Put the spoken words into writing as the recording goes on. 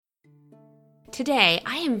Today,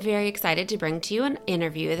 I am very excited to bring to you an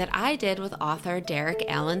interview that I did with author Derek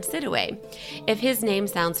Allen Sidaway. If his name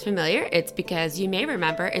sounds familiar, it's because you may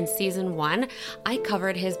remember in season 1, I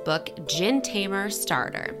covered his book, Djinn Tamer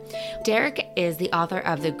Starter. Derek is the author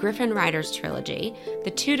of the Griffin Riders trilogy,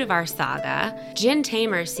 the Teudavar saga, Djinn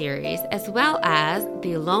Tamer series, as well as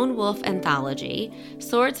the Lone Wolf anthology,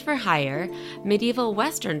 Swords for Hire, medieval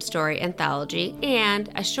Western story anthology, and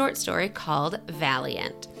a short story called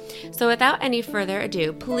Valiant. So without any further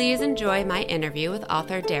ado, please enjoy my interview with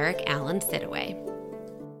author Derek Allen Sidaway.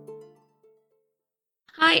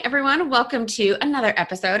 Hi, everyone. Welcome to another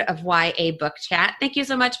episode of YA Book Chat. Thank you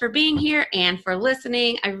so much for being here and for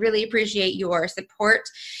listening. I really appreciate your support.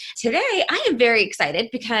 Today, I am very excited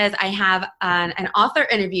because I have an author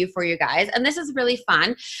interview for you guys, and this is really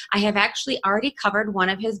fun. I have actually already covered one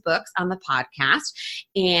of his books on the podcast,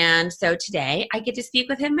 and so today I get to speak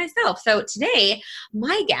with him myself. So today,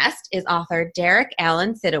 my guest is author Derek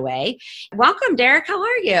Allen Sidaway. Welcome, Derek. How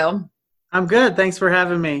are you? I'm good. Thanks for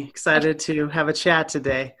having me. Excited to have a chat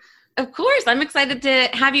today. Of course. I'm excited to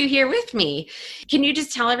have you here with me. Can you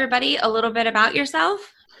just tell everybody a little bit about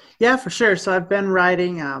yourself? Yeah, for sure. So I've been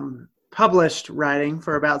writing, published writing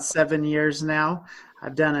for about 7 years now.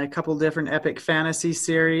 I've done a couple different epic fantasy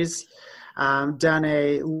series, done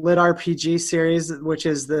a lit RPG series, which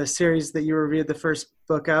is the series that you reviewed the first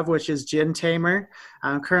book of, which is Djinn Tamer.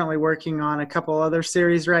 I'm currently working on a couple other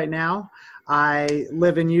series right now. I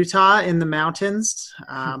live in Utah in the mountains.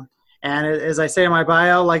 And as I say in my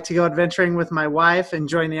bio, I like to go adventuring with my wife,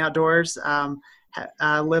 enjoying the outdoors.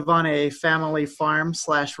 I live on a family farm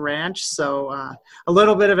 / ranch. So a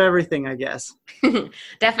little bit of everything, I guess.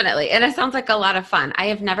 Definitely. And it sounds like a lot of fun. I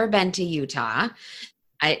have never been to Utah.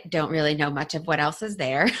 I don't really know much of what else is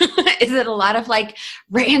there. Is it a lot of like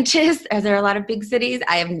ranches? Are there a lot of big cities?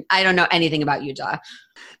 I don't know anything about Utah.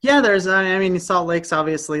 Yeah, there's, Salt Lake's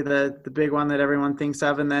obviously the big one that everyone thinks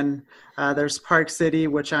of. And then there's Park City,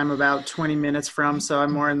 which I'm about 20 minutes from. So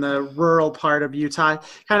I'm more in the rural part of Utah.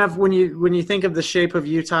 Kind of when you think of the shape of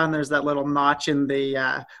Utah and there's that little notch in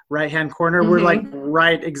the right-hand corner, we're like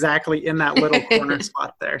right exactly in that little corner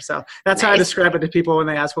spot there. So that's how I describe it to people when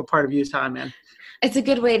they ask what part of Utah I'm in. It's a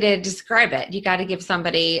good way to describe it. You got to give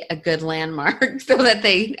somebody a good landmark so that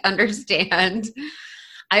they understand.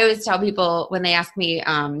 I always tell people when they ask me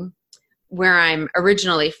where I'm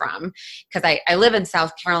originally from, because I live in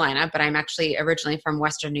South Carolina, but I'm actually originally from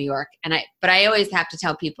Western New York. But I always have to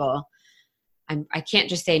tell people I can't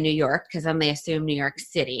just say New York because then they assume New York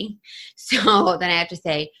City. So then I have to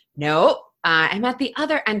say, no, I'm at the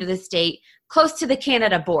other end of the state, close to the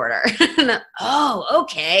Canada border. Oh,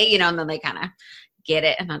 okay. And then they kind of get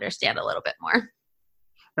it and understand a little bit more.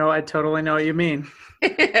 No, I totally know what you mean.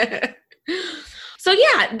 So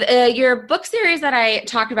yeah, your book series that I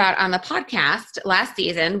talked about on the podcast last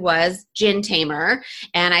season was Djinn Tamer,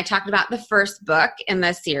 and I talked about the first book in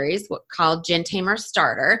the series called Djinn Tamer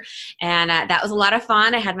Starter, and that was a lot of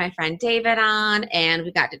fun. I had my friend David on, and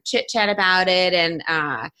we got to chit-chat about it and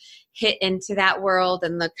hit into that world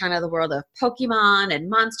and the kind of the world of Pokemon and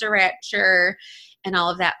Monster Rancher and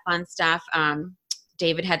all of that fun stuff.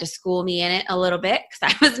 David had to school me in it a little bit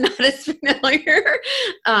because I was not as familiar.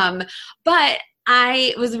 But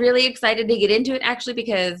I was really excited to get into it actually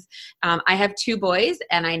because I have 2 boys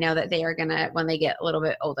and I know that they are going to, when they get a little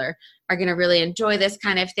bit older, are going to really enjoy this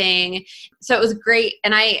kind of thing. So it was great.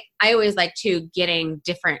 And I always like getting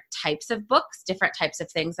different types of books, different types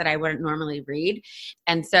of things that I wouldn't normally read.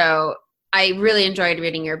 And so I really enjoyed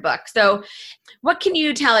reading your book. So what can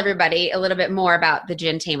you tell everybody a little bit more about the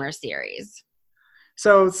Djinn Tamer series?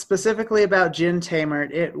 So specifically about Djinn Tamer,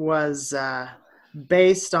 it was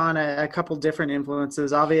based on a couple different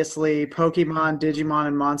influences. Obviously, Pokemon, Digimon,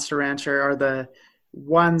 and Monster Rancher are the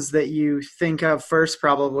ones that you think of first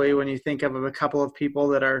probably when you think of a couple of people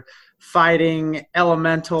that are fighting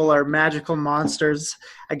elemental or magical monsters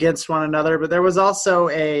against one another. But there was also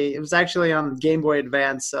it was actually on Game Boy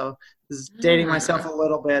Advance, so this is dating myself a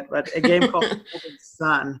little bit, but a game called Golden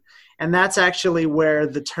Sun. And that's actually where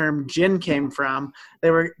the term Djinn came from.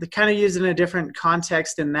 They kind of used in a different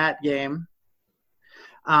context in that game.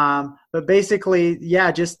 But basically,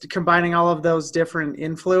 yeah, just combining all of those different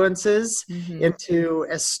influences into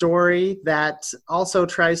a story that also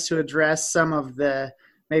tries to address some of the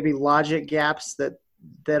maybe logic gaps that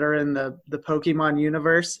are in the Pokemon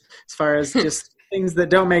universe, as far as just things that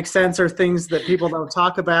don't make sense or things that people don't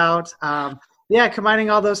talk about. Yeah, combining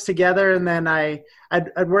all those together. And then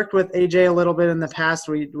I'd worked with AJ a little bit in the past.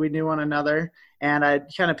 We knew one another, and I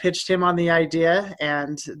kind of pitched him on the idea.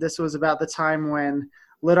 And this was about the time when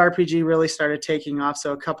lit RPG really started taking off,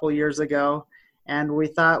 so a couple years ago. And we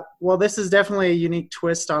thought, well, this is definitely a unique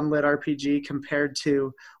twist on lit RPG compared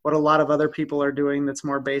to what a lot of other people are doing that's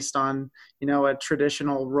more based on, a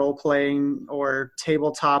traditional role-playing or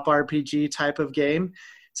tabletop RPG type of game.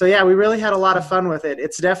 So yeah, we really had a lot of fun with it.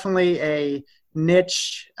 It's definitely a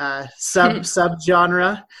niche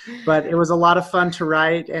sub-genre, but it was a lot of fun to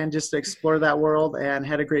write and just explore that world, and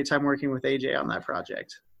had a great time working with AJ on that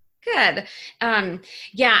project. Good.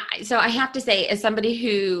 Yeah. So I have to say, as somebody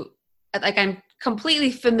who, I'm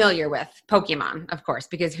completely familiar with Pokemon, of course,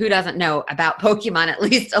 because who doesn't know about Pokemon at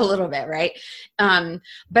least a little bit, right?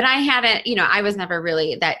 But I haven't, I was never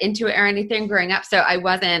really that into it or anything growing up, so I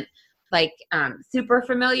wasn't super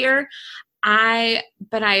familiar.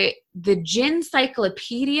 The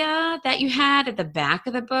Gin-cyclopedia that you had at the back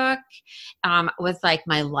of the book was like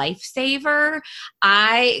my lifesaver.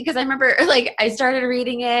 Because I remember I started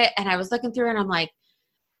reading it and I was looking through and I'm like,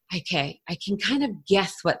 okay, I can kind of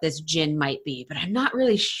guess what this gin might be, but I'm not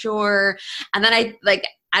really sure. And then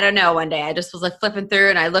I don't know, one day I just was flipping through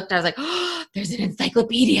and I looked and I was like, oh, there's an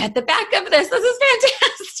encyclopedia at the back of this. This is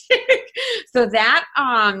fantastic. So that,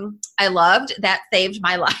 I loved, that saved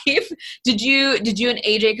my life. Did you and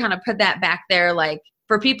AJ kind of put that back there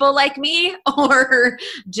for people like me, or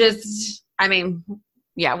just,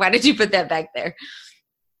 why did you put that back there?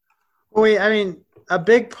 Well, a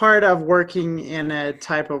big part of working in a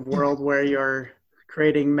type of world where you're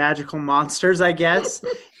creating magical monsters, I guess,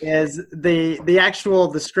 is the actual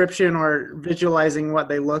description or visualizing what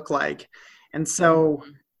they look like. And so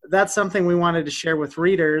that's something we wanted to share with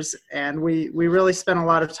readers. And we really spent a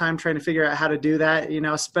lot of time trying to figure out how to do that,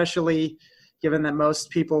 especially given that most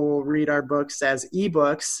people will read our books as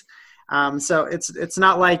ebooks. So it's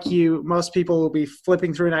not like most people will be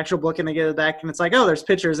flipping through an actual book and they get it back and it's like, oh, there's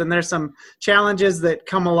pictures, and there's some challenges that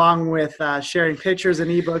come along with sharing pictures in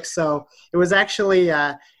ebooks. So it was actually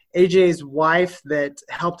AJ's wife that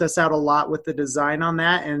helped us out a lot with the design on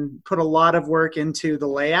that and put a lot of work into the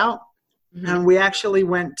layout. Mm-hmm. And we actually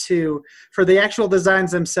went for the actual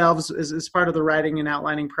designs themselves as part of the writing and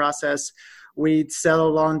outlining process, we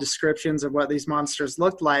settled on descriptions of what these monsters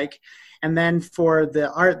looked like. And then for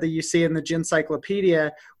the art that you see in the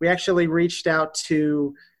Gin-cyclopedia, we actually reached out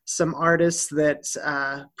to some artists that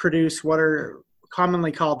produce what are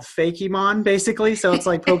commonly called Fakemon, basically. So it's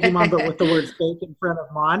like Pokemon, but with the word fake in front of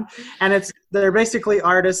Mon. And they're basically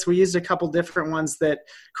artists. We used a couple different ones that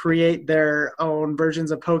create their own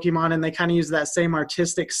versions of Pokemon, and they kind of use that same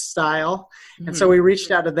artistic style. Mm-hmm. And so we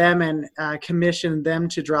reached out to them and commissioned them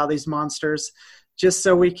to draw these monsters, just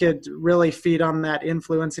so we could really feed on that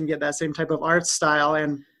influence and get that same type of art style.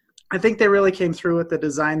 And I think they really came through with the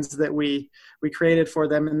designs that we created for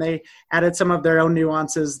them, and they added some of their own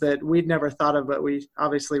nuances that we'd never thought of, but we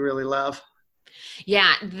obviously really love.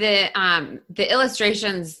 Yeah, the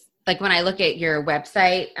illustrations, when I look at your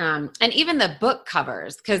website, and even the book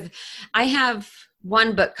covers, because I have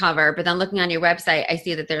one book cover, but then looking on your website, I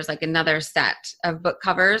see that there's another set of book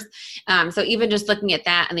covers. So even just looking at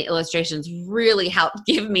that and the illustrations really helped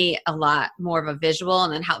give me a lot more of a visual,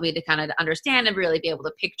 and then helped me to kind of understand and really be able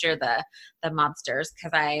to picture the monsters,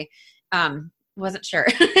 because I wasn't sure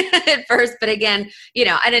at first. But again,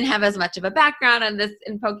 I didn't have as much of a background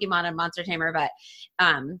in Pokemon and Monster Tamer, but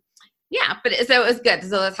so it was good.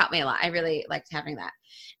 So it's helped me a lot. I really liked having that.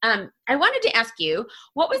 I wanted to ask you,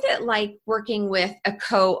 what was it like working with a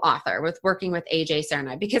co-author, working with AJ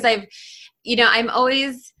Serna? Because I'm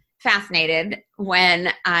always fascinated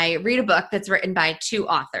when I read a book that's written by two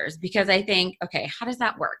authors, because I think, okay, how does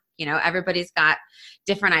that work? Everybody's got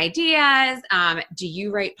different ideas. Do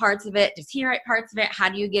you write parts of it? Does he write parts of it? How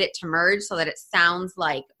do you get it to merge so that it sounds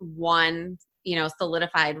like one,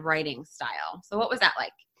 solidified writing style? So what was that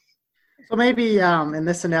like? So maybe, and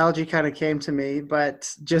this analogy kind of came to me,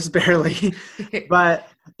 but just barely. But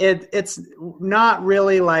it's not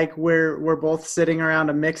really like we're both sitting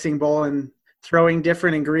around a mixing bowl and throwing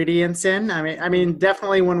different ingredients in. I mean,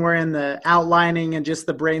 definitely when we're in the outlining and just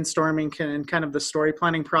the brainstorming and kind of the story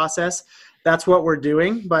planning process, that's what we're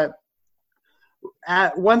doing. But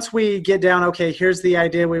once we get down, okay, here's the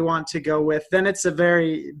idea we want to go with, then it's a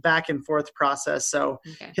very back and forth process. So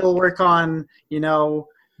he'll work on,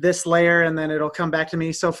 this layer, and then it'll come back to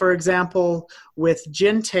me. So for example, with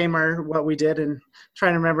Gin Tamer, what we did, and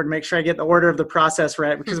trying to remember to make sure I get the order of the process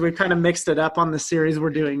right, because we've kind of mixed it up on the series we're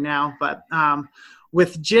doing now. But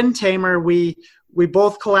with Gin Tamer, we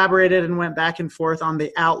both collaborated and went back and forth on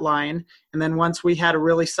the outline. And then once we had a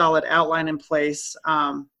really solid outline in place,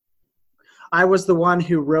 I was the one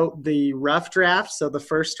who wrote the rough draft, so the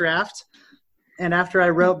first draft. And after I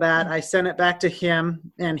wrote that, I sent it back to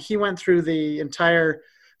him, and he went through the entire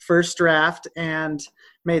first draft and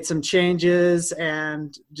made some changes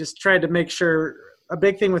and just tried to make sure. A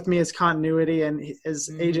big thing with me is continuity, and as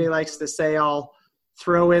AJ likes to say, I'll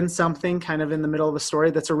throw in something kind of in the middle of a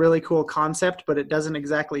story that's a really cool concept, but it doesn't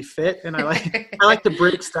exactly fit. And I like to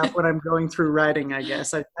break stuff when I'm going through writing, I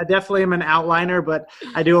guess. I definitely am an outliner, but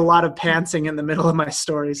I do a lot of pantsing in the middle of my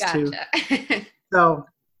stories too. So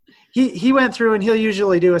he went through, and he'll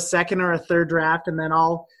usually do a second or a third draft, and then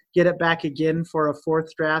I'll get it back again for a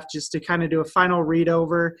fourth draft just to kind of do a final read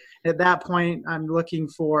over. At that point, I'm looking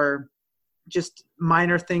for just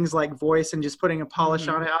minor things like voice and just putting a polish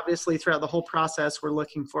on it. Obviously, throughout the whole process, we're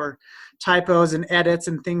looking for typos and edits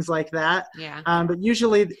and things like that. Yeah. But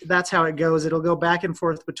usually that's how it goes. It'll go back and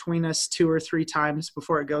forth between us 2 or 3 times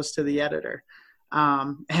before it goes to the editor.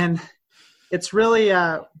 And it's really,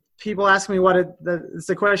 people ask me it's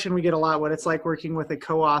a question we get a lot, what it's like working with a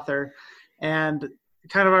co-author. And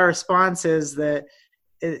kind of our response is that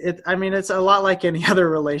it's a lot like any other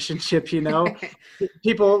relationship, you know.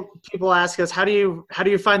 People ask us, how do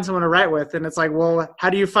you find someone to write with? And it's like, well,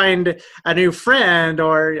 how do you find a new friend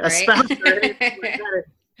or a spouse? Or anything like that?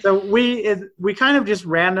 So we kind of just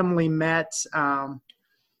randomly met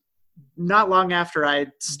not long after I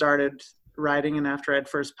started writing and after I'd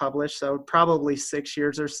first published, so probably 6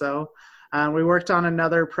 years or so. We worked on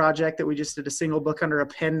another project that we just did a single book under a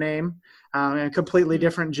pen name, a completely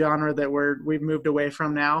different genre that we've moved away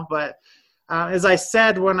from now. But as I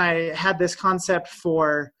said, when I had this concept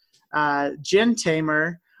for Gin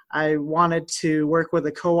Tamer, I wanted to work with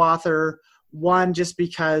a co-author, one, just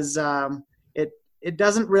because it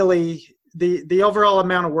doesn't really, the overall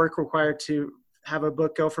amount of work required to have a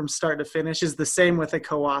book go from start to finish is the same with a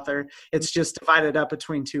co-author. It's just divided up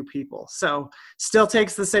between 2 people. So still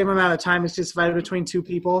takes the same amount of time. It's just divided between 2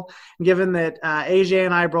 people. And given that AJ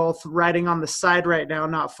and I are both writing on the side right now,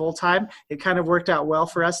 not full time, it kind of worked out well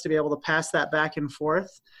for us to be able to pass that back and forth.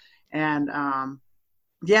 And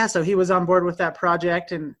so he was on board with that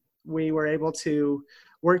project, and we were able to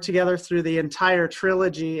work together through the entire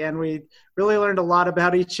trilogy, and we really learned a lot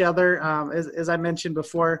about each other. As I mentioned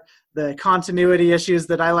before, the continuity issues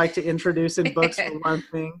that I like to introduce in books for one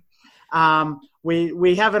thing.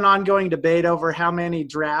 We have an ongoing debate over how many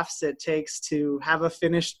drafts it takes to have a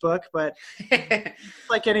finished book, but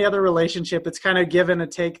like any other relationship, it's kind of give and a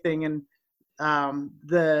take thing. And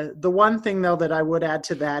the one thing though that I would add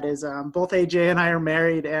to that is both AJ and I are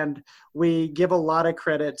married, and we give a lot of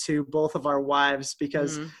credit to both of our wives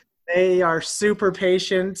because they are super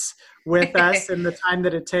patient with us and the time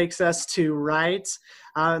that it takes us to write.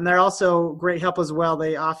 And they're also great help as well.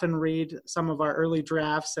 They often read some of our early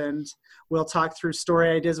drafts, and we'll talk through story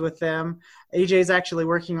ideas with them. AJ is actually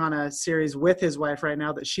working on a series with his wife right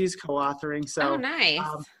now that she's co-authoring. So nice.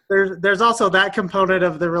 There's also that component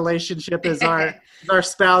of the relationship as our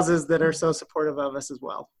spouses that are so supportive of us as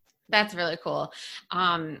well. That's really cool.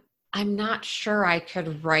 I'm not sure I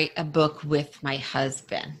could write a book with my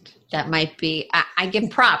husband. That might be, I give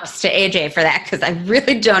props to AJ for that because I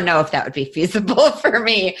really don't know if that would be feasible for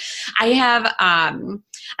me. I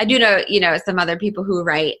do know, some other people who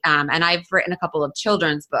write, and I've written a couple of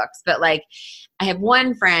children's books, but like I have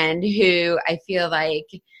one friend who I feel like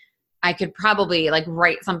I could probably like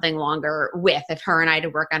write something longer with if her and I to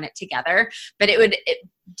work on it together. But it would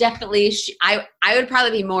definitely, I would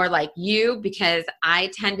probably be more like you because I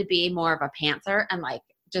tend to be more of a pantser and like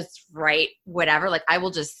just write whatever. Like I will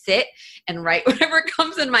just sit and write whatever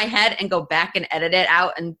comes in my head and go back and edit it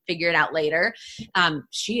out and figure it out later.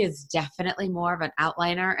 She is definitely more of an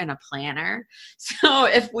outliner and a planner. So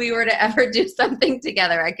if we were to ever do something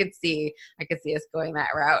together, I could see us going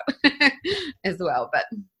that route as well. But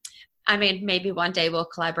I mean, maybe one day we'll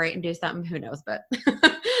collaborate and do something. Who knows? But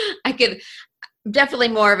definitely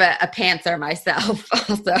more of a pantser myself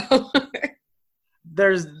also.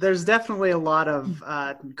 There's definitely a lot of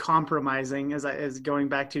compromising as going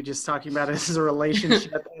back to just talking about it as a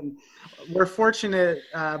relationship. And we're fortunate,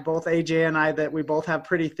 both AJ and I, that we both have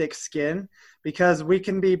pretty thick skin because we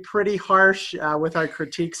can be pretty harsh with our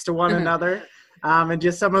critiques to one another and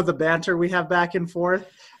just some of the banter we have back and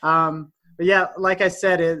forth. But yeah, like I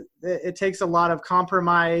said, it takes a lot of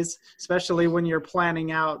compromise, especially when you're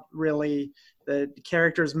planning out really the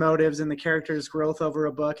character's motives and the character's growth over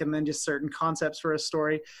a book, and then just certain concepts for a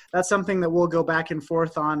story. That's something that we'll go back and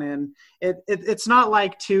forth on. And it's not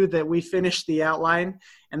like too that we finish the outline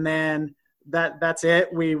and then that's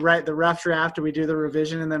it. We write the rough draft and we do the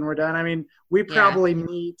revision and then we're done. I mean, we probably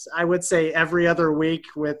meet, I would say, every other week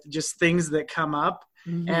with just things that come up.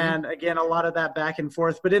 And again, a lot of that back and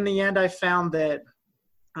forth. But in the end, I found that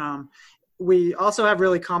we also have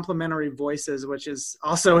really complementary voices, which is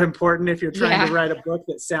also important if you're trying to write a book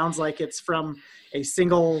that sounds like it's from a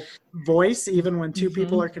single voice, even when two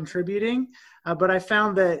people are contributing. But I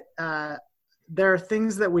found that there are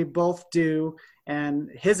things that we both do, and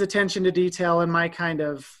his attention to detail and my kind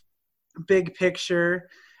of big picture,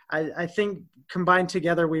 I think combined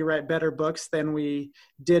together, we write better books than we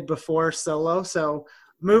did before solo. So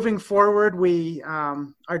moving forward, we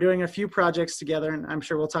are doing a few projects together, and I'm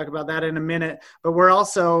sure we'll talk about that in a minute, but we're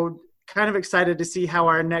also kind of excited to see how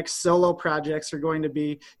our next solo projects are going to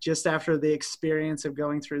be just after the experience of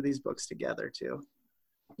going through these books together too.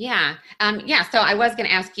 Yeah. So I was going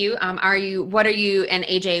to ask you, what are you and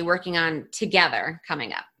AJ working on together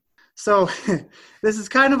coming up? So this is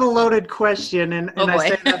kind of a loaded question, and I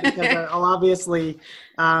say that because I'll obviously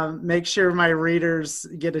make sure my readers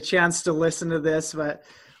get a chance to listen to this, but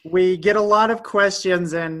we get a lot of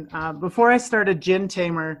questions. And before I started Gin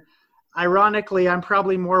Tamer, ironically, I'm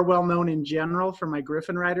probably more well-known in general for my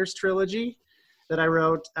Griffin Riders trilogy that I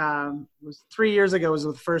wrote. It was 3 years ago was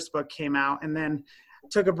when the first book came out, and then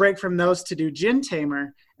took a break from those to do Gin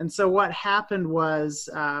Tamer. And so what happened was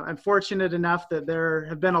I'm fortunate enough that there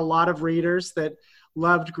have been a lot of readers that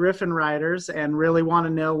loved Griffin Riders and really want to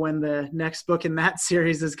know when the next book in that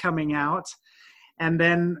series is coming out. And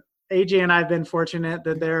then AJ and I have been fortunate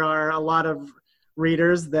that there are a lot of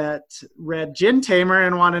readers that read Gin Tamer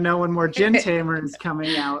and want to know when more Gin Tamer is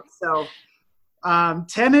coming out. So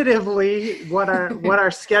tentatively what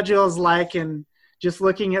our schedule is like, and just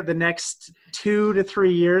looking at the next 2 to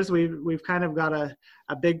 3 years, we've kind of got a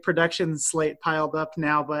big production slate piled up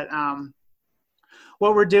now. But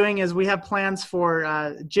what we're doing is we have plans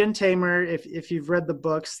for Gin Tamer. If you've read the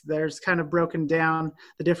books, there's kind of broken down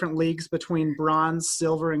the different leagues between bronze,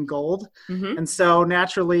 silver, and gold. Mm-hmm. And so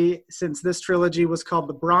naturally, since this trilogy was called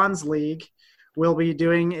the Bronze League, we'll be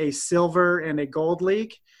doing a silver and a gold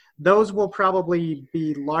league. Those will probably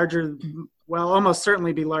be larger, well, almost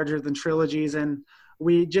certainly be larger than trilogies. And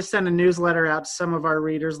we just sent a newsletter out to some of our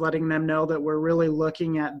readers, letting them know that we're really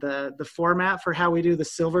looking at the format for how we do the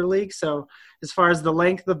Silver League. So as far as the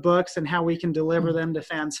length of books and how we can deliver them to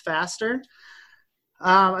fans faster.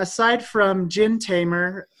 Aside from Gin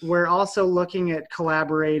Tamer, we're also looking at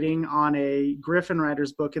collaborating on a Griffin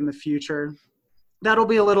Riders book in the future. That'll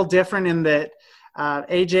be a little different in that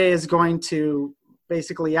AJ is going to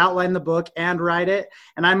basically outline the book and write it,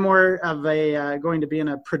 and I'm more of a going to be in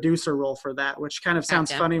a producer role for that, which kind of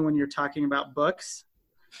sounds funny when you're talking about books.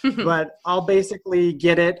 But I'll basically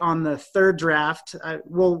get it on the third draft.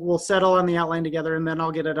 We'll settle on the outline together, and then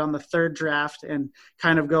I'll get it on the third draft and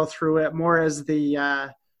kind of go through it more as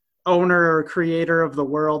the owner or creator of the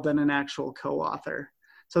world than an actual co-author.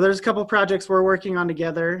 So there's a couple projects we're working on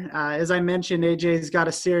together. As I mentioned, AJ's got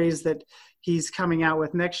a series that he's coming out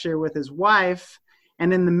with next year with his wife.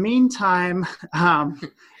 And in the meantime,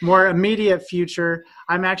 more immediate future,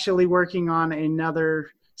 I'm actually working on another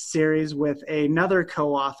series with another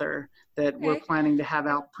co-author that we're planning to have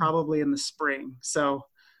out probably in the spring. So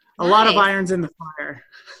a lot of irons in the fire.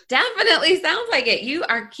 Definitely sounds like it. You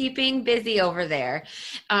are keeping busy over there.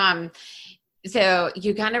 So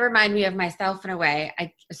you kind of remind me of myself in a way.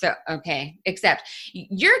 Except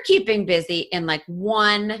you're keeping busy in like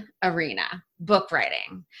one arena, book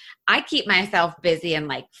writing. I keep myself busy in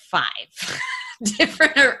like 5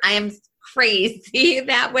 different. I am crazy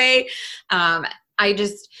that way. I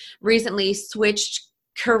just recently switched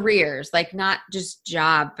careers, like not just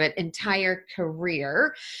job, but entire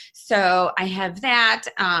career. So I have that.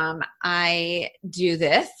 I do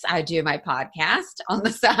my podcast on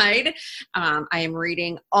the side. I am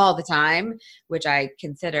reading all the time, which I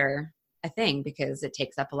consider a thing because it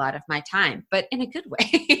takes up a lot of my time, but in a good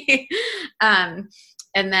way.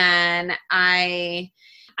 And then I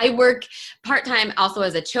work part-time also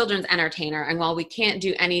as a children's entertainer. And while we can't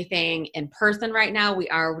do anything in person right now, we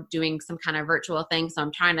are doing some kind of virtual thing. So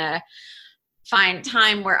I'm trying to find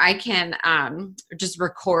time where I can just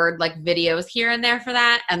record like videos here and there for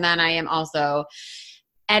that. And then I am also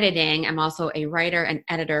editing. I'm also a writer and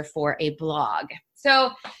editor for a blog.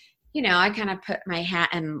 So, I kind of put my hat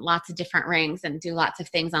in lots of different rings and do lots of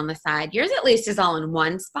things on the side. Yours at least is all in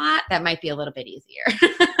one spot. That might be a little bit easier.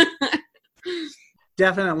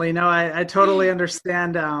 Definitely. No, I totally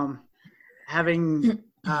understand having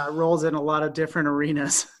roles in a lot of different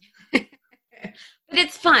arenas. But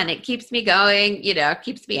it's fun. It keeps me going,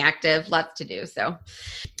 keeps me active, lots to do. So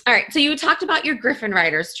All right, so you talked about your Griffin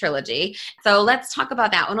Riders trilogy. So let's talk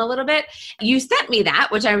about that one a little bit. You sent me that,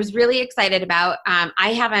 which I was really excited about.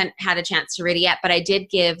 I haven't had a chance to read it yet, but I did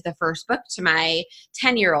give the first book to my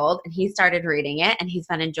 10-year-old, and he started reading it, and he's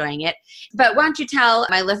been enjoying it. But why don't you tell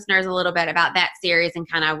my listeners a little bit about that series and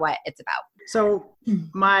kind of what it's about? So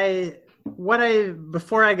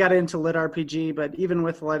before I got into Lit RPG, but even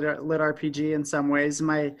with Lit RPG in some ways,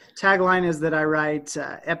 my tagline is that I write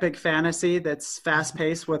epic fantasy that's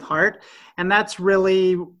fast-paced with heart. And that's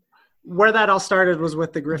really where that all started, was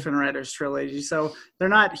with the Griffin Riders trilogy. So they're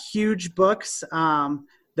not huge books.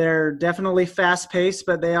 They're definitely fast-paced,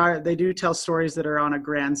 but they do tell stories that are on a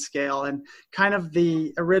grand scale. And kind of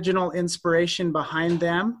the original inspiration behind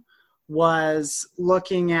them was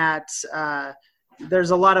looking at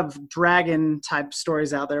there's a lot of dragon type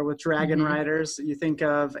stories out there with dragon riders. You think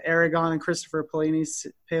of Aragon and Christopher Paolini's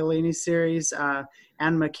series, Anne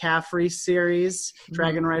McCaffrey's series,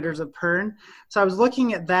 Dragon Riders of Pern. So I was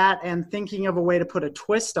looking at that and thinking of a way to put a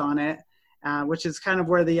twist on it, which is kind of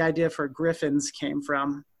where the idea for Griffins came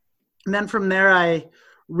from. And then from there, I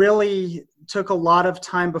really took a lot of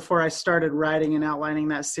time before I started writing and outlining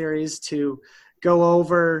that series to go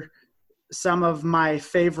over some of my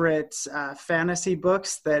favorite fantasy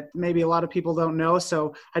books that maybe a lot of people don't know.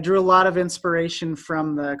 So I drew a lot of inspiration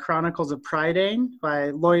from the Chronicles of Prydain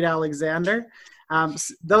by Lloyd Alexander.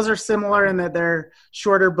 Those are similar in that they're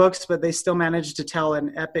shorter books, but they still manage to tell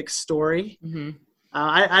an epic story.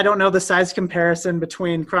 I don't know the size comparison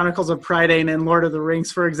between Chronicles of Prydain and Lord of the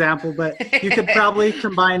Rings, for example, but you could probably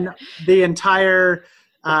combine the entire,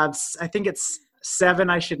 I think it's 7,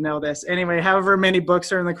 I should know this. Anyway, however many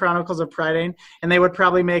books are in the Chronicles of Prydain, and they would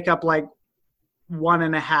probably make up like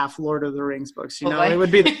 1.5 Lord of the Rings books. It would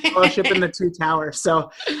be the Fellowship and the Two Towers. So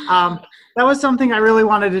that was something I really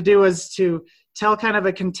wanted to do, was to tell kind of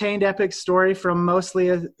a contained epic story from mostly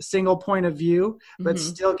a single point of view, but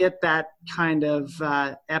still get that kind of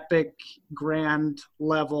epic, grand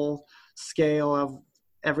level scale of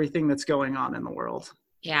everything that's going on in the world.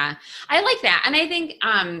 Yeah, I like that. And I think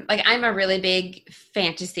I'm a really big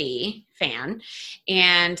fantasy fan.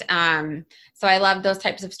 And so I love those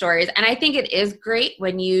types of stories. And I think it is great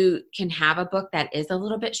when you can have a book that is a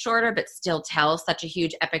little bit shorter, but still tells such a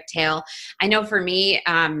huge epic tale. I know for me,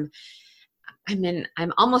 I'm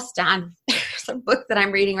almost done. There's a book that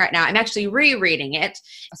I'm reading right now. I'm actually rereading it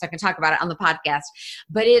so I can talk about it on the podcast.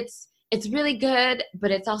 But it's really good,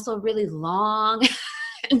 but it's also really long.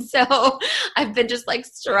 And so I've been just like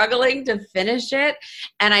struggling to finish it.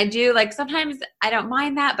 And I do sometimes I don't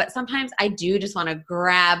mind that, but sometimes I do just want to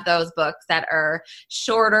grab those books that are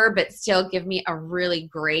shorter, but still give me a really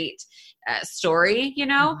great story,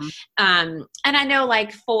 And I know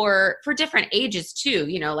for different ages too,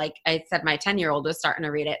 like I said, my 10-year-old was starting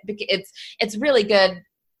to read it. It's really good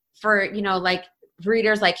for,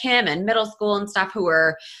 readers like him and middle school and stuff who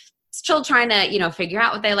are still trying to, figure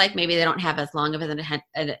out what they like. Maybe they don't have as long of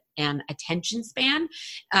an attention span.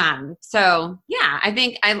 So yeah, I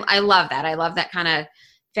think I love that. I love that kind of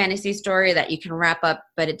fantasy story that you can wrap up,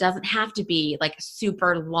 but it doesn't have to be like a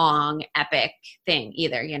super long, epic thing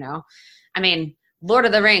either, I mean, Lord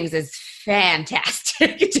of the Rings is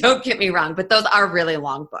fantastic. Don't get me wrong, but those are really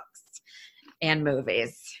long books and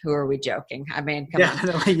movies. Who are we joking? I mean, come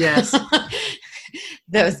Definitely, yes.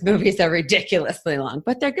 Those movies are ridiculously long,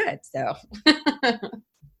 but they're good. So,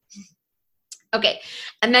 okay.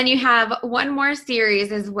 And then you have one more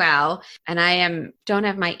series as well. And I don't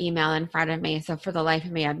have my email in front of me. So for the life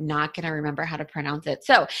of me, I'm not going to remember how to pronounce it.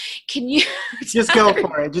 So can you just go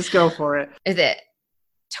for it? Just go for it. Is it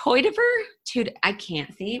Toidavar? I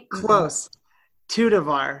can't see. Close.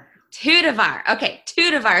 Tudavar. Okay,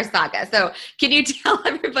 Tudavar Saga. So can you tell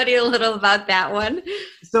everybody a little about that one?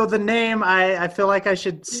 So the name, I feel like I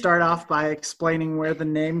should start off by explaining where the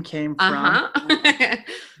name came from.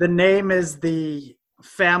 The name is the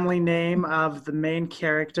family name of the main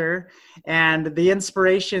character, and the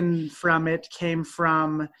inspiration from it came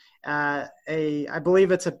from I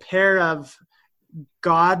believe it's a pair of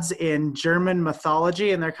gods in German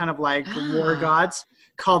mythology, and they're kind of like war gods,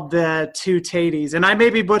 called the Teutades. And I may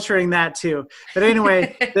be butchering that too. But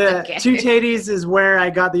anyway, the okay. Teutades is where I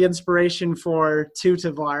got the inspiration for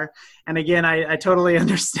Tutavar. And again, I totally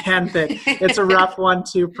understand that it's a rough one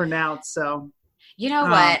to pronounce. So, you know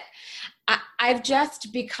what? I've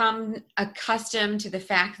just become accustomed to the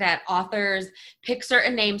fact that authors pick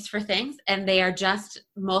certain names for things and they are just,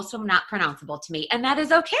 most of them, not pronounceable to me. And that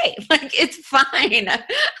is okay. It's fine.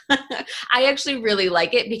 I actually really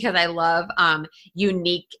like it because I love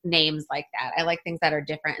unique names like that. I like things that are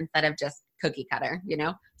different instead of just cookie cutter,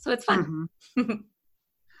 so it's fun. Mm-hmm.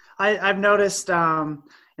 I've noticed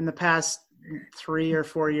in in the past 3 or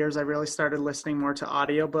 4 years, I really started listening more to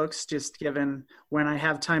audiobooks, just given when I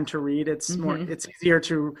have time to read, it's easier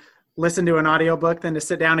to listen to an audiobook than to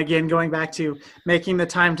sit down again, going back to making the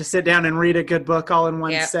time to sit down and read a good book all in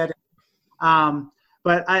one setting.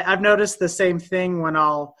 But I've noticed the same thing when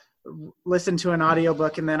I'll listen to an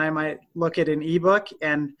audiobook and then I might look at an ebook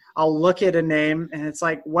and I'll look at a name and it's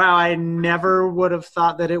like, wow, I never would have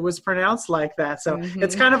thought that it was pronounced like that. So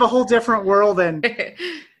it's kind of a whole different world and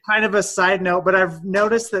kind of a side note, but I've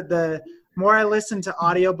noticed that the more I listen to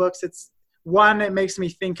audiobooks, it makes me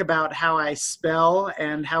think about how I spell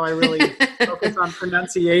and how I really focus on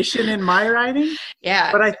pronunciation in my writing.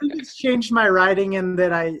 Yeah. But I think it's changed my writing in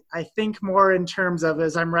that I think more in terms of,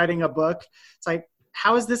 as I'm writing a book, it's like,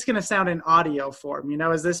 how is this going to sound in audio form?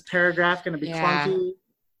 Is this paragraph going to be clunky?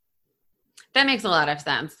 That makes a lot of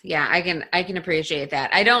sense. Yeah, I can appreciate that.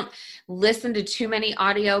 I don't listen to too many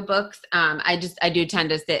audiobooks. I do tend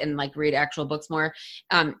to sit and like read actual books more.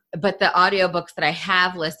 But the audiobooks that I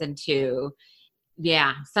have listened to,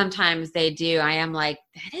 yeah, sometimes they do. I am like,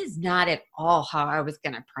 that is not at all how I was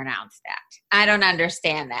going to pronounce that. I don't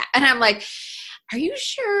understand that. And I'm like, are you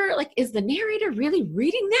sure? Like, is the narrator really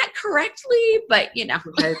reading that correctly? But,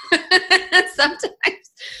 Right. sometimes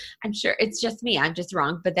I'm sure it's just me. I'm just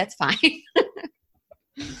wrong, but that's fine.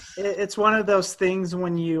 It's one of those things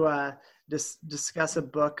when you discuss a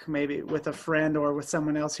book, maybe with a friend or with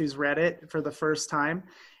someone else who's read it for the first time.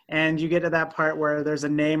 And you get to that part where there's a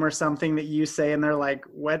name or something that you say and they're like,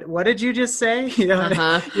 what did you just say? You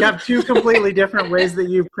have two completely different ways that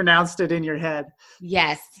you've pronounced it in your head.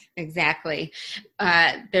 Yes, exactly.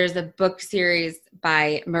 There's a book series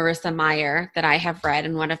by Marissa Meyer that I have read,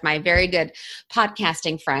 and one of my very good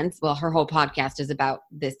podcasting friends, well, her whole podcast is about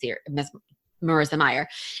this series, Marissa Meyer.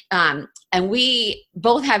 And we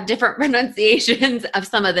both have different pronunciations of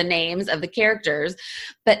some of the names of the characters.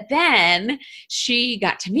 But then she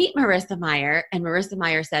got to meet Marissa Meyer, and Marissa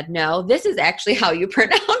Meyer said, no, this is actually how you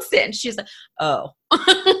pronounce it. And she's like, oh,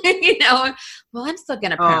 well, I'm still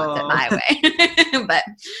going to pronounce it my way. But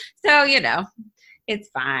so, it's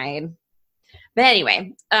fine. But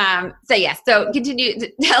anyway, so continue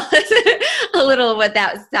to tell us a little what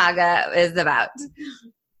that saga is about.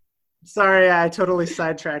 Sorry, I totally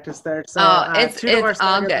sidetracked us there. So, it's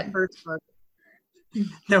all good.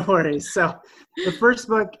 No worries. So the first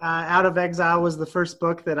book, Out of Exile, was the first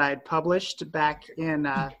book that I had published back in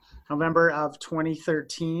November of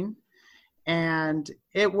 2013. And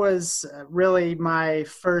it was really my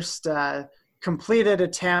first completed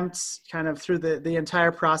attempt kind of through the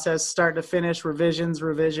entire process, start to finish, revisions,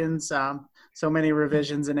 so many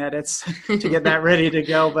revisions and edits to get that ready to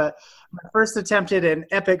go. But my first attempt at an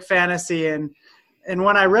epic fantasy, and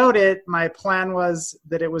when I wrote it, my plan was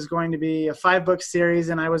that it was going to be a 5-book series,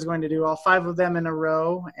 and I was going to do all 5 of them in a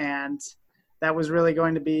row, and that was really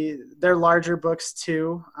going to be, they're larger books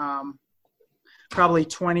too, probably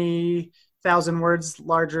 20,000 words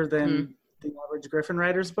larger than the average Griffin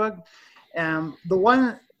Writers book.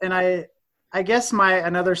 I guess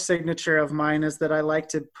another signature of mine is that I like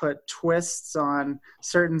to put twists on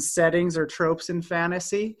certain settings or tropes in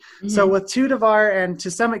fantasy. Mm-hmm. So with Tudivar, and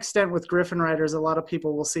to some extent with Griffin Writers, a lot of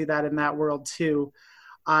people will see that in that world too.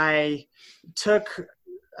 I took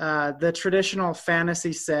the traditional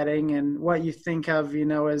fantasy setting and what you think of,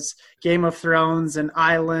 as Game of Thrones, an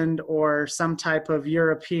island, or some type of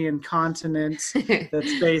European continent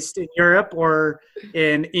that's based in Europe or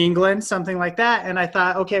in England, something like that. And I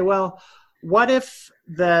thought, okay, well, what if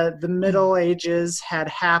the Middle Ages had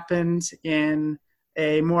happened in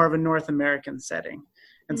a more of a North American setting?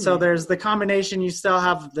 And so there's the combination, you still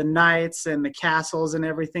have the knights and the castles and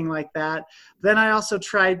everything like that. Then I also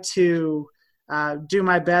tried to do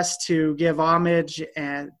my best to give homage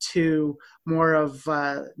to more of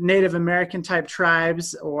Native American type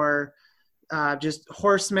tribes or just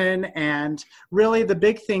horsemen. And really the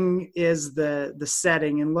big thing is the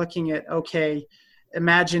setting and looking at,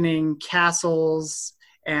 imagining castles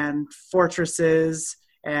and fortresses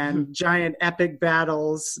and giant epic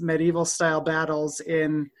battles, medieval style battles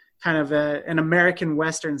in kind of an American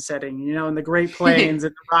Western setting, in the Great Plains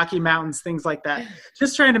and the Rocky Mountains, things like that.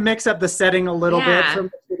 Just trying to mix up the setting a little bit from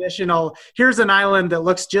the traditional, here's an island that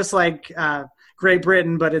looks just like Great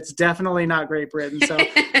Britain, but it's definitely not Great Britain. So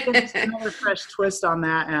just another fresh twist on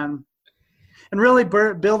that. And really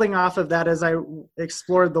building off of that as I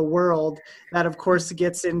explored the world, that of course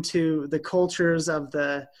gets into the cultures of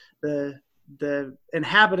the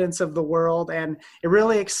inhabitants of the world. And it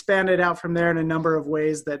really expanded out from there in a number of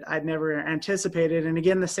ways that I'd never anticipated. And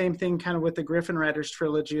again, the same thing kind of with the Griffin Writers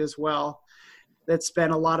trilogy as well. That's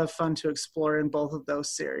been a lot of fun to explore in both of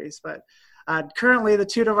those series. But Currently, the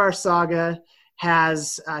Tudavar Saga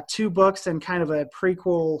has 2 books and kind of a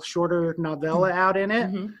prequel shorter novella out in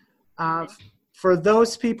it. For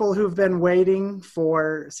those people who've been waiting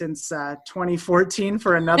since 2014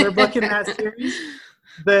 for another book in that series,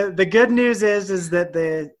 the good news is that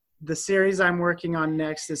the series I'm working on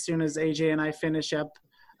next, as soon as AJ and I finish up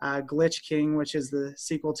Glitch King, which is the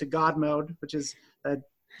sequel to God Mode, which is a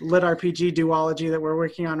lit RPG duology that we're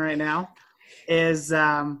working on right now, is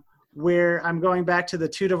where I'm going back to the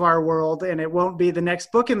Tudavar world, and it won't be the next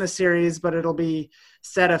book in the series, but it'll be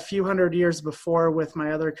set a few hundred years before with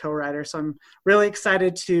my other co-writer. So I'm really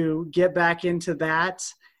excited to get back into that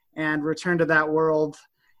and return to that world.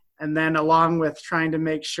 And then along with trying to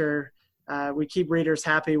make sure we keep readers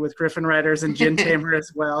happy with Griffin Riders and Djinn Tamer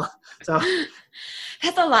as well. So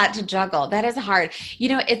that's a lot to juggle. That is hard.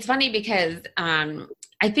 It's funny because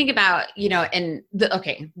I think about, in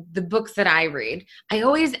the books that I read, I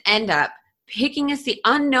always end up picking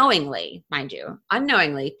unknowingly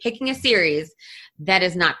picking a series that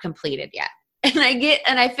is not completed yet. And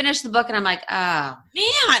I finish the book and I'm like, oh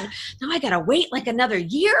man, now I got to wait like another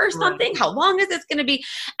year or something. Right. How long is this going to be?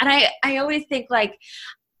 And I always think like,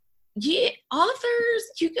 authors,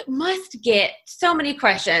 you must get so many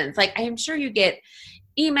questions. Like I am sure you get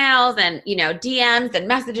emails and DMs and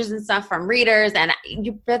messages and stuff from readers, and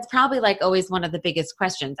that's probably like always one of the biggest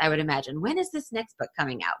questions, I would imagine. When is this next book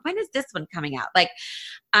coming out? When is this one coming out? Like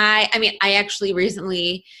I actually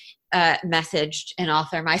recently messaged an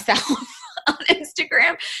author myself on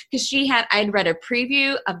Instagram because I'd read a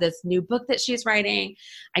preview of this new book that she's writing.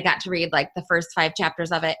 I got to read like the first 5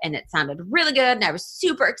 chapters of it and it sounded really good and I was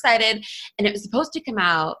super excited, and it was supposed to come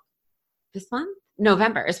out this month,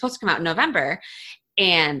 November. It's supposed to come out in November.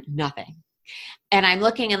 And nothing. And I'm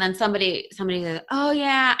looking, and then somebody says, oh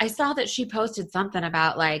yeah, I saw that she posted something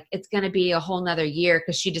about like, it's going to be a whole nother year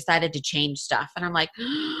because she decided to change stuff. And I'm like,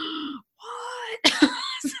 what?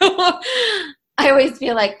 So I always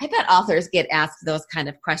feel like, I bet authors get asked those kind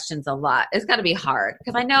of questions a lot. It's got to be hard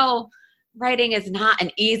because I know writing is not an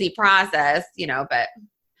easy process, but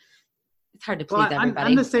it's hard to please everybody.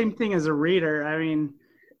 I'm the same thing as a reader. I mean,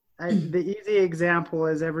 the easy example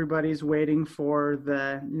is everybody's waiting for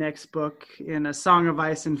the next book in A Song of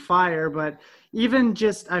Ice and Fire. But even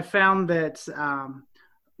I found that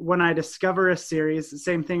when I discover a series, the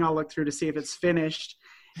same thing, I'll look through to see if it's finished.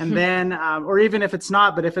 And then, or even if it's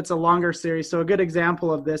not, but if it's a longer series. So a good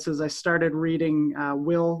example of this is I started reading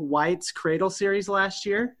Will White's Cradle series last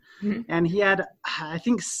year. Mm-hmm. And he had, I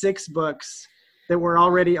think, 6 books that were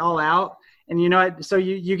already all out. And so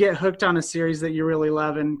you get hooked on a series that you really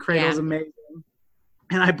love, and Cradle's amazing.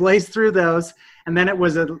 And I blazed through those, and then it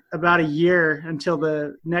was about a year until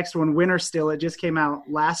the next one, Winter Still. It just came out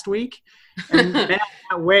last week. And that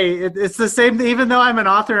way, it's the same thing. Even though I'm an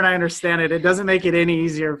author and I understand it, it doesn't make it any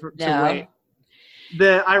easier to wait.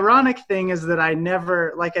 The ironic thing is that I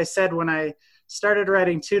never, like I said, when I started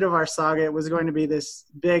writing Tudavar Saga, it was going to be this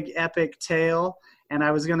big epic tale, and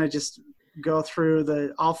I was going to just go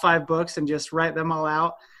through all 5 books and just write them all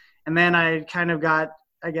out. And then I kind of got,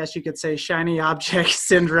 I guess you could say, shiny object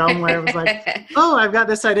syndrome, where it was like, oh, I've got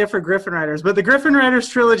this idea for Griffin Riders. But the Griffin Riders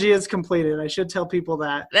trilogy is completed. I should tell people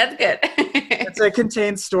that. That's good. It's a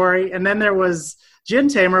contained story. And then there was Djinn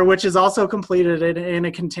Tamer, which is also completed in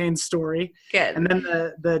a contained story. Good. And then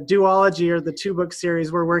the duology, or the 2-book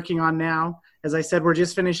series we're working on now. As I said, we're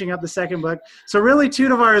just finishing up the 2nd book. So really,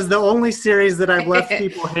 Tudavar is the only series that I've left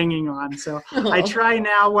people hanging on. So I try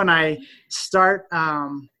now when I start,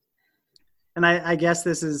 and I guess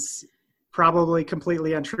this is probably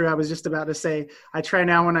completely untrue. I was just about to say, I try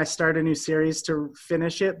now when I start a new series to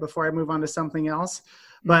finish it before I move on to something else.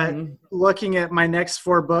 But looking at my next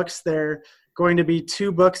 4 books, they're going to be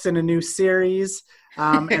 2 books in a new series,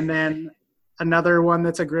 and then another one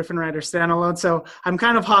that's a Griffin Rider standalone. So I'm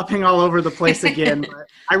kind of hopping all over the place again. But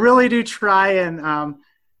I really do try, and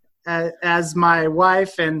as my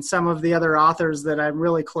wife and some of the other authors that I'm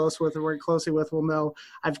really close with or work closely with will know,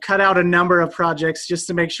 I've cut out a number of projects just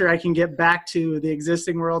to make sure I can get back to the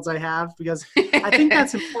existing worlds I have, because I think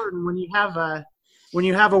that's important when you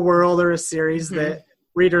have a world or a series that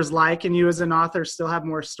readers like, and you as an author still have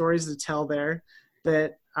more stories to tell there,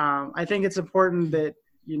 that I think it's important that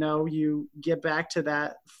you get back to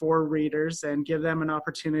that for readers and give them an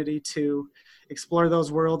opportunity to explore those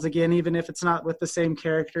worlds again, even if it's not with the same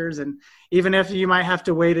characters, and even if you might have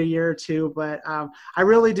to wait a year or 2. But I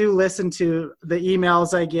really do listen to the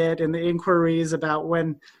emails I get and the inquiries about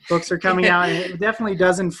when books are coming out, and it definitely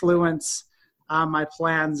does influence my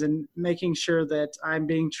plans, and making sure that I'm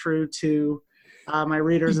being true to my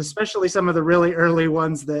readers, especially some of the really early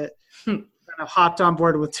ones that kind of hopped on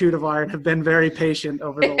board with Tudivar and have been very patient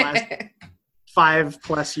over the last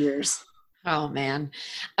 5+ years. Oh man.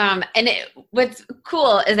 What's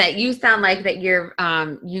cool is that you sound like that you're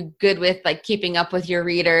you good with like keeping up with your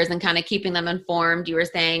readers and kind of keeping them informed. You were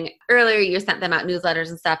saying earlier you sent them out newsletters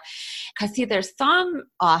and stuff. Cause see, there's some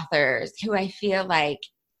authors who I feel like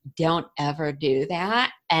don't ever do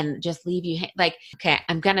that and just leave you like, okay,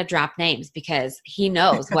 I'm going to drop names because he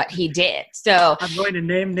knows what he did. So I'm going to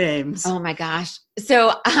name names. Oh my gosh.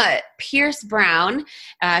 So Pierce Brown,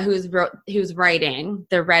 who's writing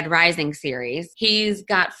the Red Rising series, he's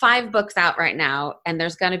got 5 books out right now, and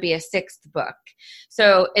there's going to be a 6th book.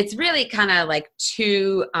 So it's really kind of like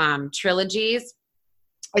 2 trilogies.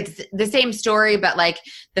 It's the same story, but like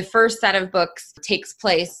the first set of books takes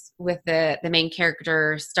place with the main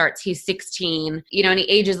character he's 16, and he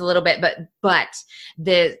ages a little bit, but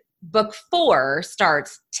the book 4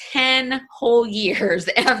 starts 10 whole years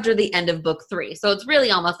after the end of book 3. So it's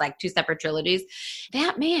really almost like 2 separate trilogies.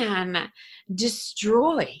 That man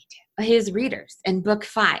destroyed his readers in book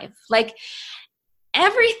 5. Like,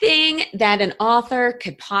 everything that an author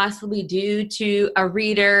could possibly do to a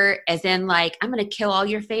reader, as in like, I'm going to kill all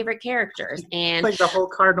your favorite characters. And like the whole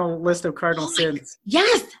list of cardinal sins.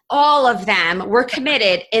 Yes, all of them were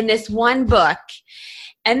committed in this one book.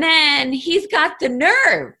 And then he's got the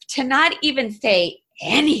nerve to not even say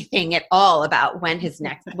anything at all about when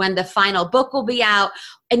the final book will be out,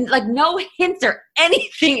 and like no hints or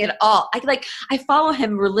anything at all. I follow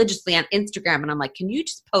him religiously on Instagram, and I'm like, can you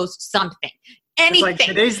just post something? Anything. It's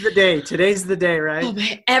like, today's the day, right? Oh,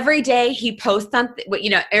 every day he posts something,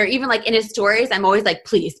 or even like in his stories, I'm always like,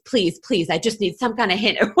 please, please, please, I just need some kind of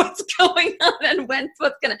hint of what's going on and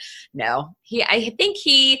no, I think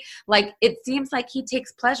it seems like he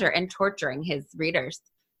takes pleasure in torturing his readers,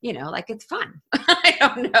 like it's fun. I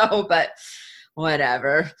don't know, but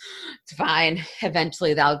whatever. It's fine.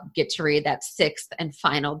 Eventually they'll get to read that 6th and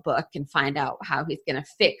final book and find out how he's going to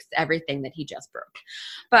fix everything that he just broke.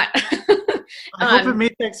 But I hope it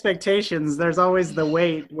meets expectations. There's always the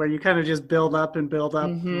wait where you kind of just build up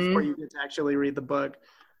before you get to actually read the book.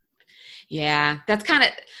 Yeah, that's kind of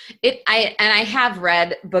it. I have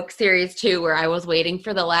read book series too, where I was waiting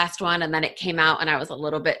for the last one, and then it came out, and I was a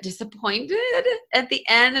little bit disappointed at the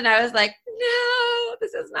end, and I was like, no,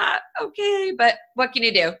 this is not okay. But what can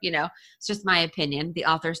you do? It's just my opinion. The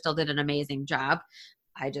author still did an amazing job.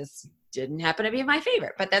 I just didn't happen to be my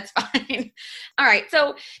favorite, but that's fine. All right.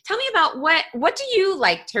 So tell me about what do you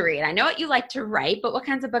like to read? I know what you like to write, but what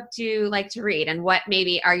kinds of books do you like to read, and what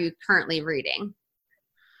maybe are you currently reading?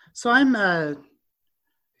 So I'm,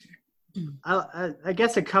 I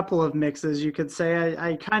guess a couple of mixes, you could say.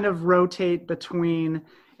 I kind of rotate between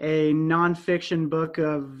a nonfiction book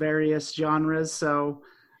of various genres. So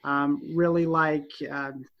really like,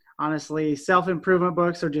 honestly, self-improvement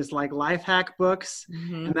books or just like life hack books.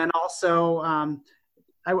 Mm-hmm. And then also,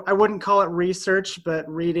 I wouldn't call it research, but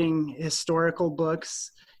reading historical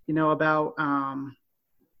books, about,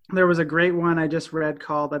 there was a great one I just read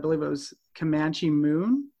called, I believe it was Comanche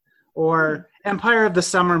Moon. Or Empire of the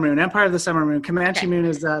Summer Moon. Comanche Moon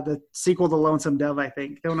is the sequel to Lonesome Dove, I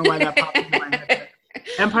think. Don't know why that popped into my head.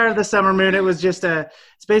 Empire of the Summer Moon, it was just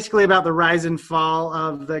it's basically about the rise and fall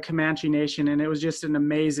of the Comanche Nation, and it was just an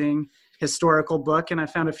amazing historical book, and I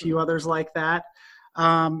found a few others like that.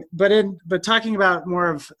 But talking about more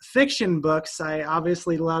of fiction books, I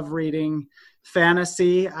obviously love reading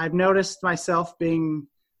fantasy. I've noticed myself being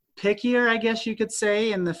pickier, I guess you could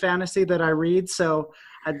say, in the fantasy that I read, so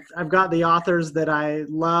I've got the authors that I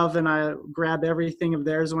love, and I grab everything of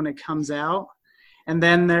theirs when it comes out. And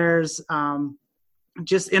then there's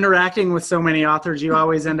just interacting with so many authors, you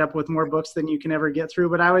always end up with more books than you can ever get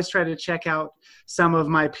through. But I always try to check out some of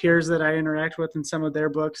my peers that I interact with and some of their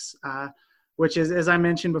books, which is, as I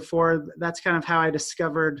mentioned before, that's kind of how I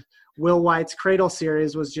discovered Will White's Cradle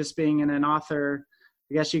series, was just being in an author,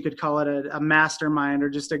 I guess you could call it a mastermind,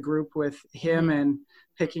 or just a group with him, and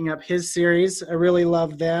picking up his series. I really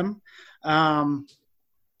love them.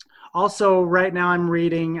 Also, right now I'm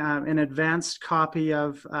reading an advanced copy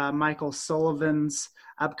of Michael Sullivan's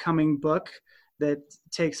upcoming book that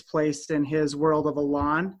takes place in his world of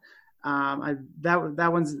Elan. That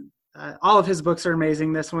one's all of his books are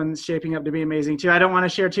amazing. This one's shaping up to be amazing too. I don't want to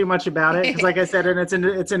share too much about it because, like I said, it's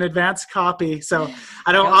an advanced copy. So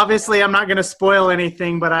I don't. Obviously, I'm not going to spoil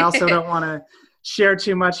anything, but I also don't want to share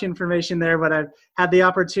too much information there. But I've had the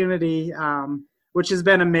opportunity, which has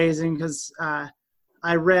been amazing, because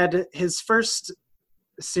I read his first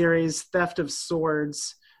series, Theft of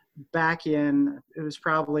Swords, back in, it was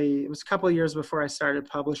a couple of years before I started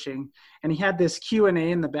publishing, and he had this Q&A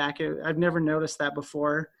in the back. I've never noticed that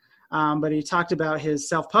before. but he talked about his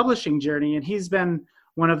self-publishing journey, and he's been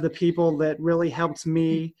one of the people that really helped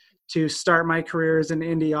me to start my career as an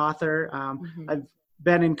indie author. I've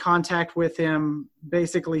been in contact with him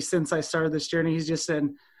basically since I started this journey. He's just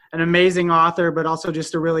an amazing author, but also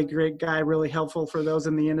just a really great guy, really helpful for those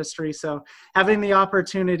in the industry. So having the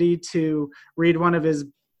opportunity to read one of his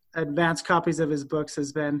advanced copies of his books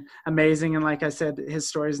has been amazing. And like I said, his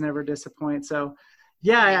stories never disappoint. So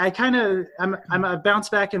yeah, I'm a bounce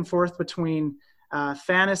back and forth between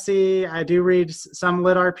fantasy. I do read some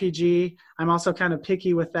lit RPG. I'm also kind of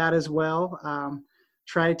picky with that as well.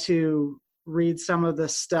 Try to read some of the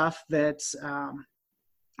stuff that's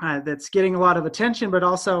getting a lot of attention, but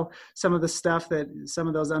also some of the stuff some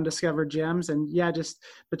of those undiscovered gems. And yeah, just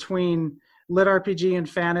between lit RPG and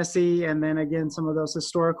fantasy, and then again, some of those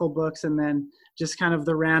historical books, and then just kind of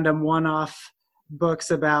the random one-off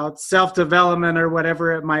books about self-development or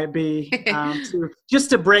whatever it might be,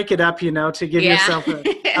 to break it up, to give yourself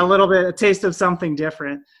a little bit, a taste of something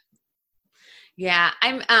different. Yeah.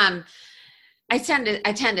 I tend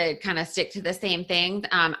to kind of stick to the same thing.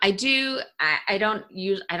 I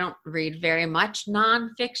don't read very much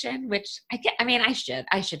nonfiction, which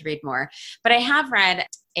I should read more, but I have read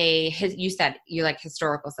you said you like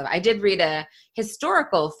historical stuff. I did read a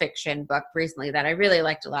historical fiction book recently that I really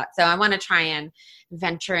liked a lot. So I want to try and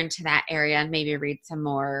venture into that area and maybe read some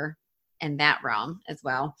more in that realm as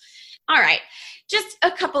well. All right. Just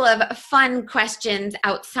a couple of fun questions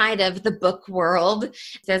outside of the book world. It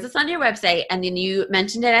says it's on your website, and then you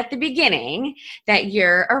mentioned it at the beginning that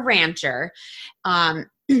you're a rancher.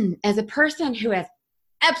 As a person who has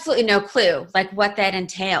absolutely no clue like what that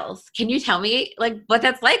entails, can you tell me like what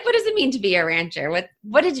that's like? What does it mean to be a rancher?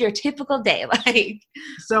 What is your typical day like?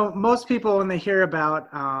 So most people, when they hear about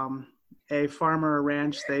a farm or a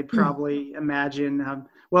ranch, they probably imagine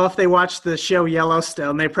if they watch the show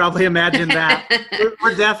Yellowstone, they probably imagine that.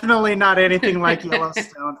 We're definitely not anything like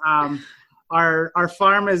Yellowstone. Our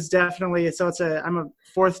farm is definitely, I'm a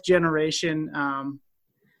fourth generation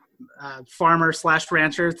farmer /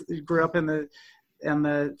 rancher. Grew up in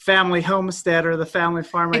the family homestead, or the family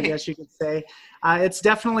farm, I guess you could say. It's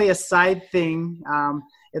definitely a side thing.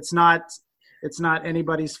 It's not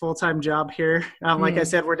anybody's full-time job here. Like I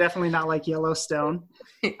said, we're definitely not like Yellowstone.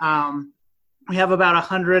 We have about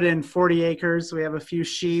 140 acres. We have a few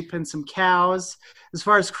sheep and some cows. As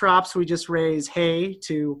far as crops, we just raise hay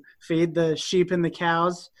to feed the sheep and the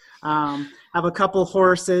cows. Have a couple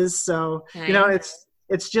horses. So, nice.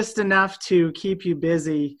 It's just enough to keep you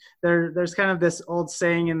busy. There's kind of this old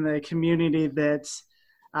saying in the community that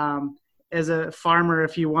as a farmer,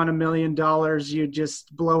 if you won $1 million, you'd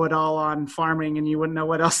just blow it all on farming and you wouldn't know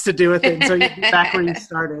what else to do with it. And so you'd be back where you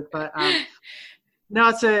started. But no,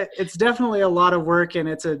 it's definitely a lot of work, and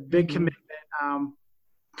it's a big commitment.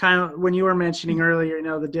 Kind of when you were mentioning earlier,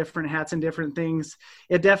 the different hats and different things,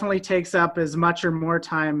 it definitely takes up as much or more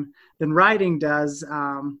time than writing does.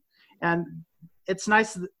 And it's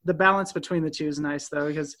nice. The balance between the two is nice, though,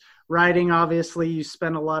 because writing, obviously, you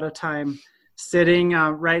spend a lot of time sitting.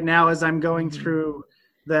 Right now, as I'm going through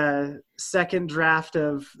the second draft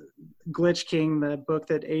of Glitch King, the book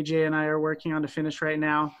that AJ and I are working on to finish right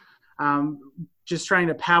now, just trying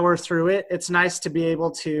to power through it. It's nice to be able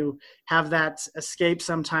to have that escape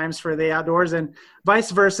sometimes for the outdoors, and vice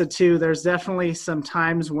versa too. There's definitely some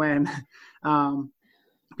times when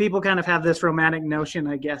people kind of have this romantic notion,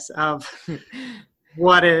 I guess, of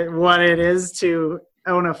what it is to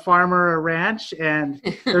own a farm or a ranch, and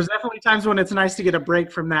there's definitely times when it's nice to get a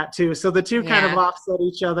break from that too. So the two kind of offset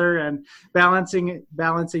each other and balance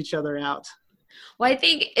each other out. Well, I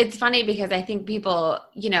think it's funny because I think people,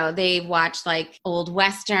 they watch like old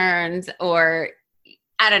Westerns or,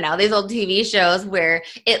 I don't know, these old TV shows where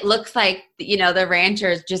it looks like, the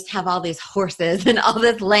ranchers just have all these horses and all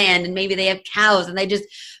this land, and maybe they have cows, and they just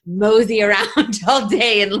mosey around all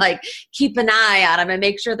day and like keep an eye on them and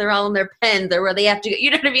make sure they're all in their pens or where they have to go.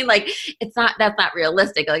 You know what I mean? Like that's not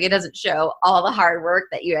realistic. Like it doesn't show all the hard work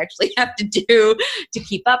that you actually have to do to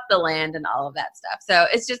keep up the land and all of that stuff. So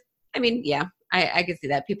it's just, I can see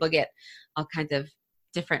that people get all kinds of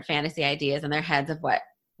different fantasy ideas in their heads of what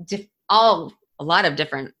a lot of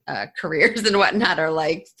different careers and whatnot are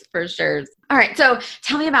like, for sure. All right. So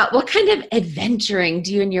tell me about what kind of adventuring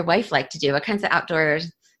do you and your wife like to do? What kinds of outdoor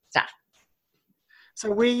stuff? So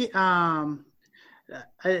we,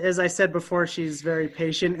 as I said before, she's very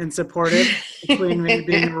patient and supportive between me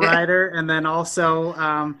being a writer and then also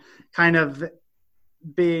kind of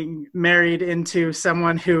being married into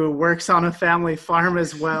someone who works on a family farm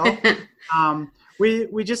as well.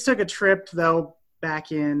 We just took a trip though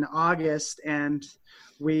back in August, and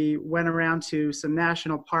we went around to some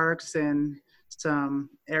national parks and some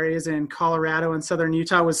areas in Colorado and southern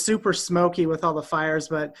Utah. It was super smoky with all the fires,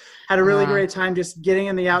 but had a really great time just getting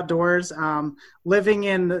in the outdoors. Living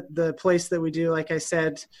in the place that we do, like I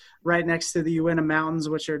said, right next to the Uinta Mountains,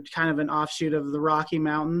 which are kind of an offshoot of the Rocky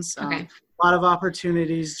Mountains. Okay. A lot of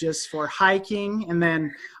opportunities just for hiking. And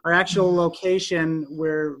then our actual location,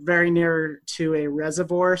 we're very near to a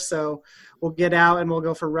reservoir. So we'll get out and we'll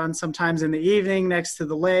go for runs sometimes in the evening next to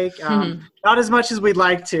the lake. Not as much as we'd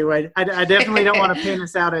like to. I definitely don't want to paint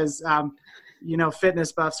us out as,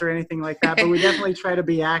 fitness buffs or anything like that, but we definitely try to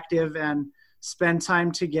be active and spend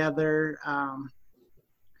time together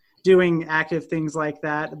doing active things like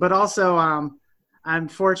that. But also, I'm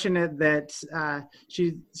fortunate that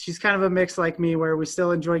she's kind of a mix like me, where we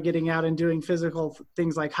still enjoy getting out and doing physical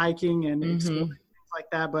things like hiking and exploring things like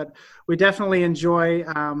that. But we definitely enjoy,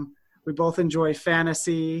 we both enjoy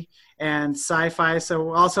fantasy and sci-fi. So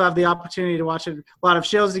we also have the opportunity to watch a lot of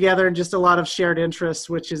shows together and just a lot of shared interests,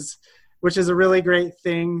 which is a really great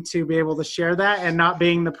thing to be able to share that and not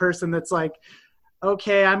being the person that's like,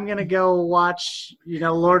 okay, I'm going to go watch,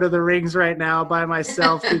 Lord of the Rings right now by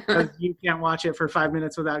myself because you can't watch it for 5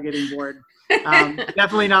 minutes without getting bored.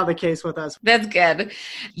 Definitely not the case with us. That's good.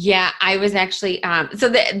 Yeah, I was actually,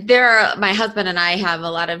 my husband and I have a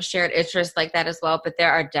lot of shared interests like that as well, but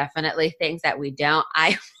there are definitely things that we don't.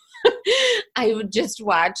 I just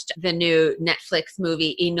watched the new Netflix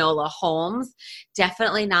movie Enola Holmes.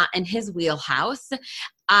 Definitely not in his wheelhouse.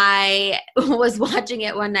 I was watching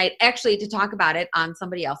it one night actually to talk about it on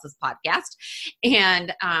somebody else's podcast.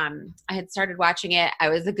 And I had started watching it. I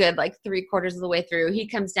was a good 3/4 of the way through. He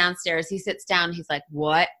comes downstairs, he sits down, he's like,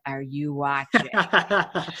 "What are you watching?"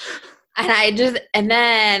 And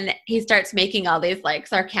then he starts making all these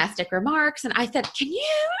sarcastic remarks. And I said,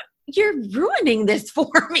 you're ruining this for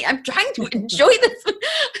me. I'm trying to enjoy this.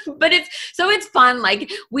 But it's fun.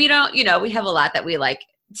 We don't, we have a lot that we like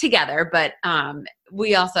together, but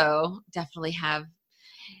we also definitely have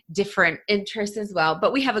different interests as well.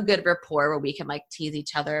 But we have a good rapport where we can tease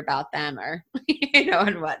each other about them or,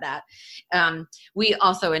 and whatnot. We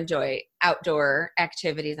also enjoy outdoor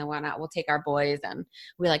activities and whatnot. We'll take our boys and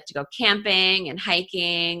we like to go camping and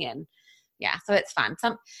hiking and so it's fun.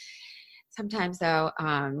 Sometimes though,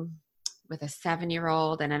 with a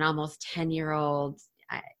 7-year-old and an almost 10-year-old,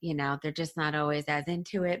 they're just not always as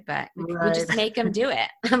into it, but we just make them do it.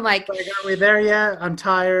 I'm like, are we there yet? I'm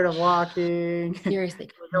tired of walking. Seriously.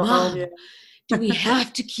 Mom, do we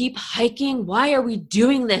have to keep hiking? Why are we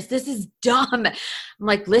doing this? This is dumb. I'm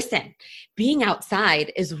like, listen, being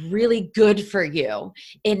outside is really good for you.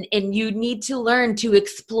 And you need to learn to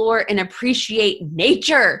explore and appreciate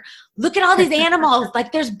nature. Look at all these animals.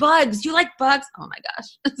 There's bugs. You like bugs? Oh my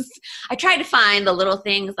gosh. I try to find the little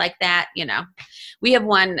things like that. We have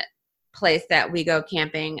one place that we go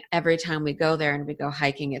camping. Every time we go there and we go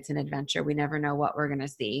hiking, it's an adventure. We never know what we're going to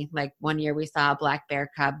see. One year we saw a black bear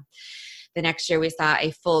cub. The next year we saw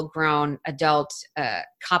a full-grown adult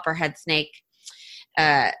copperhead snake.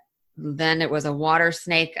 Then it was a water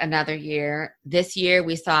snake another year. This year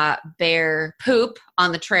we saw bear poop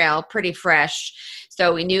on the trail, pretty fresh.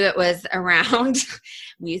 So we knew it was around.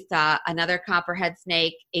 We saw another copperhead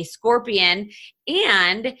snake, a scorpion,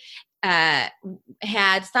 and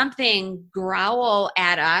had something growl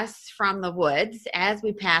at us from the woods as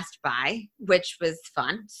we passed by, which was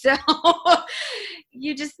fun. So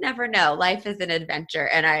you just never know. Life is an adventure.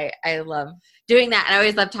 And I love doing that. And I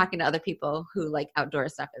always love talking to other people who like outdoor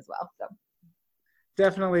stuff as well. So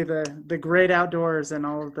definitely the great outdoors and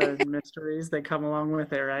all of the mysteries that come along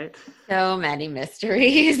with it, right? So many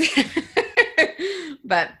mysteries.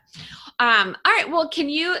 But all right. Well, can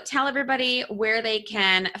you tell everybody where they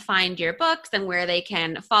can find your books and where they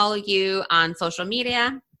can follow you on social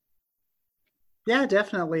media? Yeah,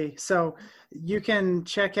 definitely. So you can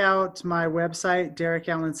check out my website,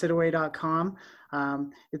 DerekAllenSidaway.com.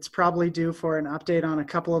 It's probably due for an update on a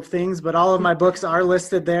couple of things, but all of my books are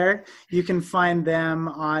listed there. You can find them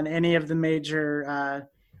on any of the major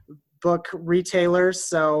book retailers.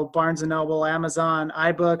 So Barnes & Noble, Amazon,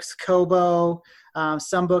 iBooks, Kobo,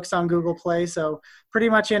 some books on Google Play. So pretty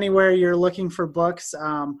much anywhere you're looking for books.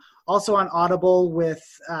 Also on Audible with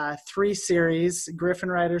 3 series, Griffin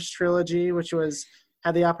Writers Trilogy, which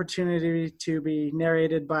had the opportunity to be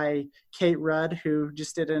narrated by Kate Rudd, who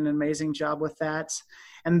just did an amazing job with that.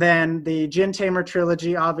 And then the Gin Tamer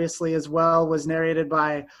Trilogy, obviously, as well, was narrated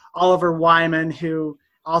by Oliver Wyman, who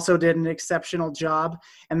also did an exceptional job.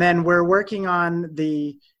 And then we're working on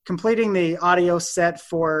completing the audio set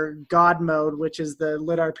for God Mode, which is the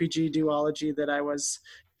lit RPG duology that I was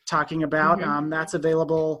talking about. Mm-hmm. That's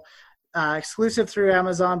available exclusive through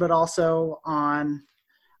Amazon, but also on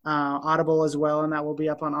Audible as well, and that will be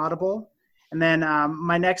up on Audible. And then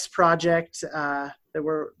my next project,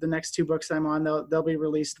 the next 2 books I'm on, they'll be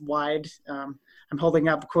released wide. I'm holding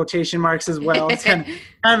up quotation marks as well. It's kind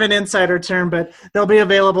of an insider term, but they'll be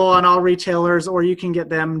available on all retailers, or you can get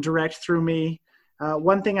them direct through me.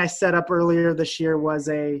 One thing I set up earlier this year was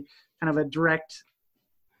a kind of a direct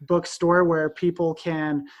bookstore where people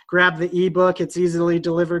can grab the ebook. It's easily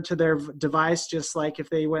delivered to their device, just like if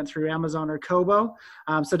they went through Amazon or Kobo.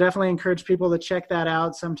 So definitely encourage people to check that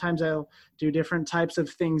out. Sometimes I'll do different types of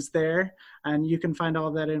things there, and you can find all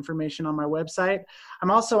of that information on my website.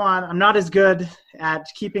 I'm not as good at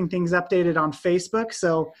keeping things updated on Facebook.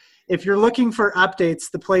 So if you're looking for updates,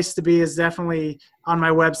 the place to be is definitely on my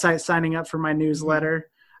website, signing up for my newsletter.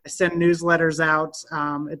 I send newsletters out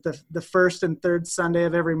at the first and third Sunday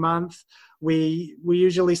of every month. We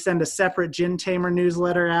usually send a separate Gin Tamer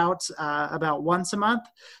newsletter out about once a month.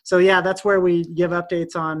 So yeah, that's where we give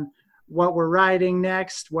updates on what we're writing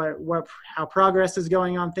next, how progress is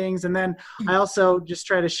going on things. And then I also just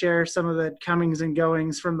try to share some of the comings and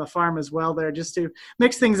goings from the farm as well there, just to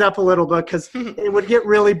mix things up a little bit, because it would get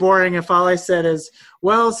really boring if all I said is,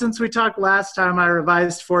 well, since we talked last time, I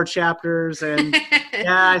revised 4 chapters and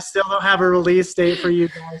yeah, I still don't have a release date for you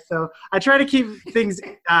guys. So I try to keep things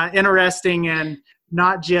interesting and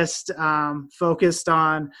not just focused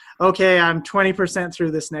on, okay, I'm 20%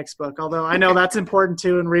 through this next book. Although I know that's important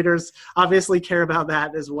too, and readers obviously care about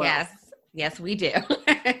that as well. Yes, we do.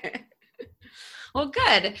 Well,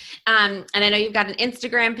 good. And I know you've got an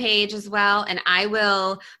Instagram page as well, and I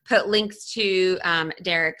will put links to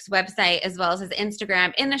Derek's website as well as his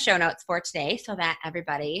Instagram in the show notes for today, so that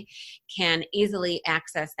everybody can easily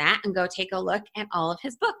access that and go take a look at all of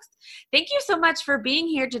his books. Thank you so much for being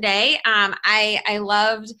here today. I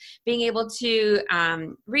loved being able to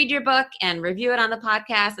read your book and review it on the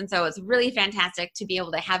podcast, and so it's really fantastic to be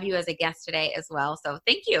able to have you as a guest today as well. So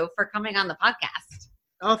thank you for coming on the podcast.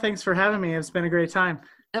 Oh, thanks for having me. It's been a great time.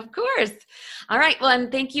 Of course. All right. Well,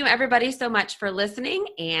 and thank you everybody so much for listening,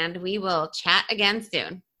 and we will chat again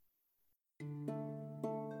soon.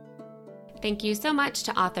 Thank you so much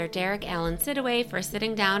to author Derek Allen Sidaway for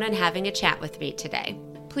sitting down and having a chat with me today.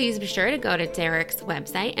 Please be sure to go to Derek's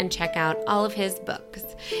website and check out all of his books.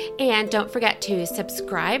 And don't forget to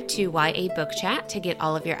subscribe to YA Book Chat to get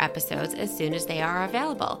all of your episodes as soon as they are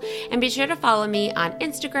available. And be sure to follow me on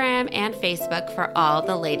Instagram and Facebook for all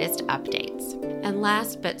the latest updates. And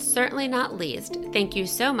last but certainly not least, thank you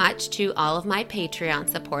so much to all of my Patreon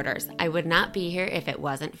supporters. I would not be here if it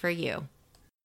wasn't for you.